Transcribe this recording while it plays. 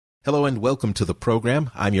Hello and welcome to the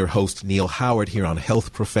program. I'm your host, Neal Howard, here on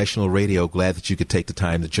Health Professional Radio. Glad that you could take the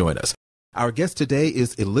time to join us. Our guest today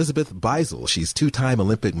is Elizabeth Beisel. She's two-time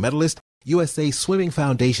Olympic medalist, USA Swimming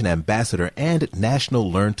Foundation ambassador, and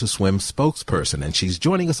National Learn to Swim spokesperson. And she's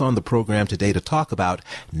joining us on the program today to talk about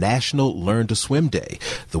National Learn to Swim Day,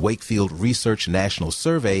 the Wakefield Research National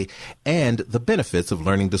Survey, and the benefits of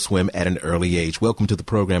learning to swim at an early age. Welcome to the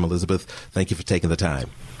program, Elizabeth. Thank you for taking the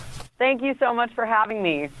time. Thank you so much for having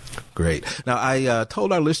me. Great. Now, I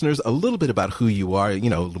told our listeners a little bit about who you are,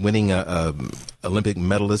 winning Olympic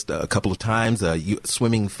medalist a couple of times,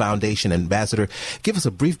 Swimming Foundation ambassador. Give us a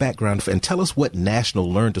brief background and tell us what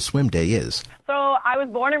National Learn to Swim Day is. So I was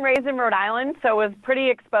born and raised in Rhode Island, so was pretty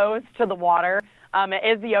exposed to the water.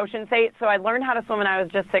 It is the ocean state, so I learned how to swim when I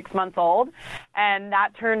was just 6 months old, and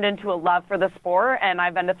that turned into a love for the sport, and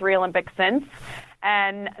I've been to 3 Olympics since.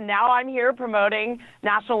 And now I'm here promoting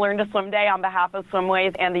National Learn to Swim Day on behalf of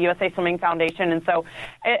Swimways and the USA Swimming Foundation. And so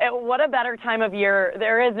what a better time of year.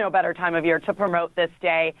 There is no better time of year to promote this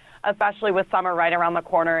day, especially with summer right around the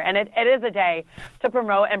corner. And it is a day to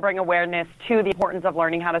promote and bring awareness to the importance of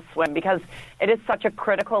learning how to swim, because it is such a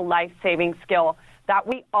critical life-saving skill that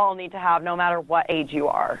we all need to have no matter what age you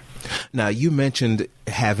are. Now, you mentioned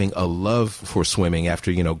having a love for swimming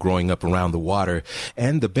after, growing up around the water,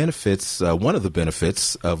 and the benefits, one of the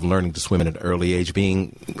benefits of learning to swim at an early age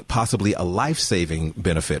being possibly a life-saving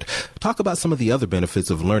benefit. Talk about some of the other benefits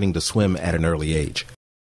of learning to swim at an early age.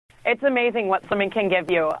 It's amazing what swimming can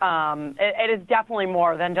give you. It is definitely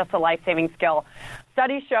more than just a life-saving skill.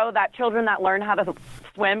 Studies show that children that learn how to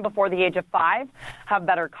swim before the age of 5 have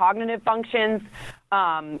better cognitive functions,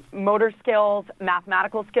 motor skills,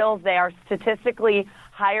 mathematical skills. They are statistically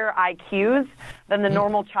higher IQs than the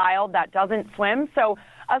normal child that doesn't swim. So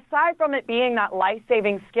aside from it being that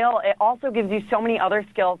life-saving skill, it also gives you so many other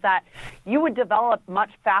skills that you would develop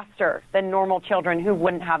much faster than normal children who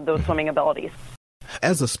wouldn't have those swimming abilities.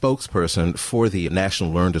 As a spokesperson for the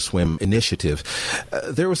National Learn to Swim initiative,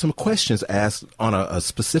 there were some questions asked on a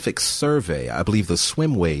specific survey, I believe the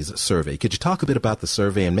Swimways survey. Could you talk a bit about the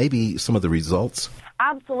survey and maybe some of the results?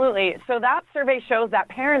 Absolutely. So that survey shows that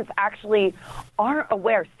parents actually aren't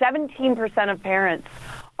aware. 17% of parents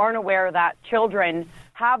aren't aware that children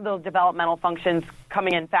have those developmental functions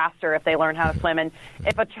coming in faster if they learn how to swim. And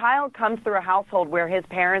if a child comes through a household where his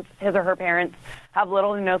or her parents have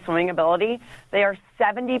little to no swimming ability, they are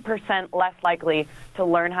 70% less likely to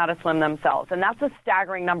learn how to swim themselves. And that's a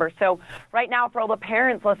staggering number. So right now, for all the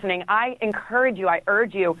parents listening, I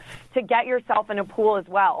urge you to get yourself in a pool as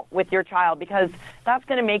well with your child, because that's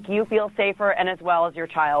going to make you feel safer and as well as your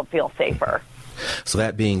child feel safer. So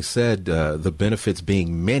that being said, the benefits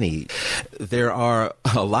being many, there are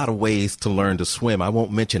a lot of ways to learn to swim. I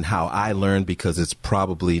won't mention how I learned because it's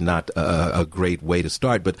probably not a great way to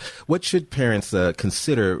start. But what should parents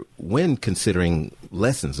consider when considering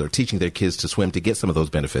lessons or teaching their kids to swim to get some of those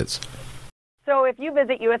benefits? So if you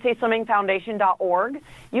visit usaswimmingfoundation.org,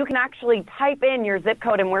 you can actually type in your zip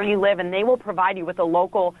code and where you live, and they will provide you with a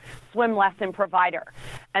local swim lesson provider.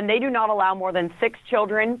 And they do not allow more than 6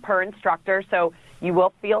 children per instructor, so you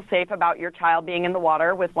will feel safe about your child being in the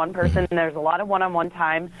water with one person. And there's a lot of one-on-one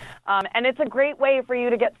time. And it's a great way for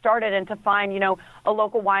you to get started and to find, a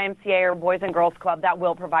local YMCA or Boys and Girls Club that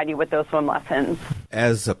will provide you with those swim lessons.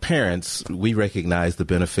 As parents, we recognize the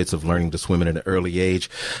benefits of learning to swim at an early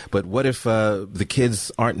age. But what if the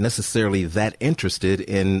kids aren't necessarily that interested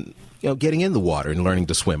in getting in the water and learning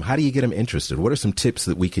to swim? How do you get them interested? What are some tips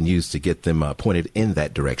that we can use to get them pointed in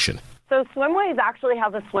that direction? So Swimways actually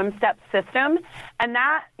has a swim step system, and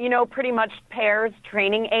that, pretty much pairs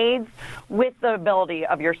training aids with the ability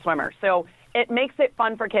of your swimmer. So it makes it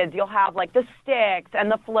fun for kids. You'll have like the sticks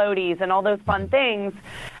and the floaties and all those fun things.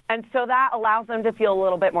 And so that allows them to feel a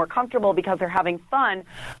little bit more comfortable because they're having fun,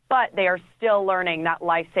 but they are still learning that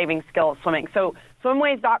life-saving skill of swimming. So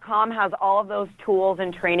Swimways.com has all of those tools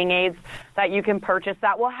and training aids that you can purchase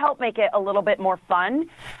that will help make it a little bit more fun,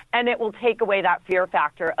 and it will take away that fear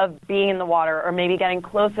factor of being in the water or maybe getting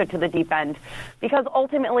closer to the deep end. Because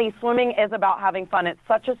ultimately, swimming is about having fun. It's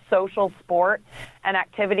such a social sport and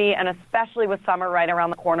activity, and especially with summer right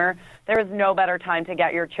around the corner, there is no better time to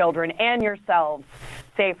get your children and yourselves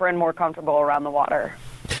safer and more comfortable around the water.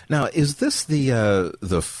 Now, is this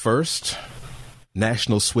the first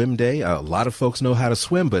National Swim Day? A lot of folks know how to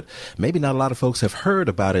swim, but maybe not a lot of folks have heard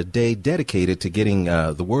about a day dedicated to getting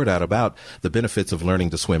the word out about the benefits of learning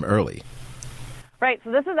to swim early. Right,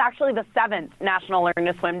 so this is actually the 7th National Learn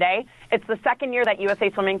to Swim Day. It's the second year that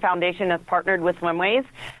USA Swimming Foundation has partnered with Swimways,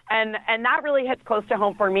 and that really hits close to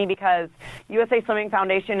home for me because USA Swimming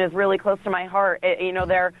Foundation is really close to my heart.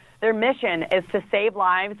 Their mission is to save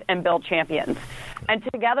lives and build champions. And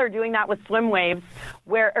together doing that with Swimways,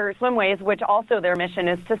 which also their mission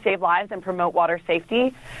is to save lives and promote water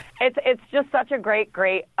safety. It's just such a great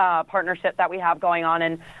partnership that we have going on,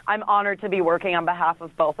 and I'm honored to be working on behalf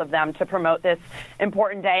of both of them to promote this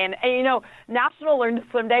important day. And National Learn to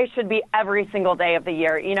Swim Day should be every single day of the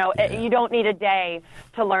year. You don't need a day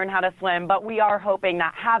to learn how to swim, but we are hoping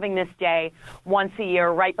that having this day once a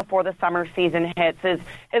year right before the summer season hits is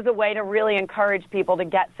a way to really encourage people to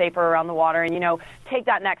get safer around the water and, take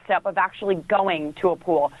that next step of actually going to a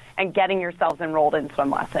pool and getting yourselves enrolled in swim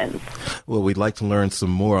lessons. Well, we'd like to learn some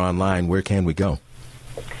more online. Where can we go?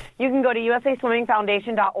 You can go to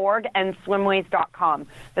usaswimmingfoundation.org and swimways.com.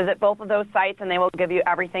 Visit both of those sites, and they will give you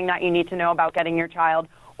everything that you need to know about getting your child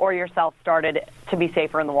or yourself started to be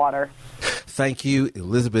safer in the water. Thank you,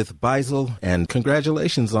 Elizabeth Beisel, and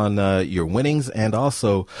congratulations on your winnings and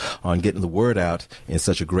also on getting the word out in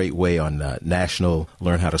such a great way on National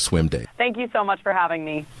Learn How to Swim Day. Thank you so much for having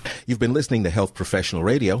me. You've been listening to Health Professional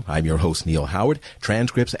Radio. I'm your host, Neal Howard.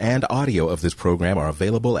 Transcripts and audio of this program are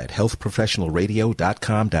available at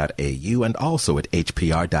healthprofessionalradio.com.au and also at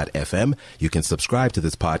hpr.fm. You can subscribe to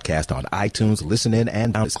this podcast on iTunes, listen in,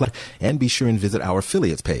 and be sure and visit our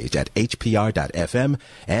affiliates page at hpr.fm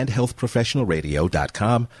and healthprofessionalradio.com.au.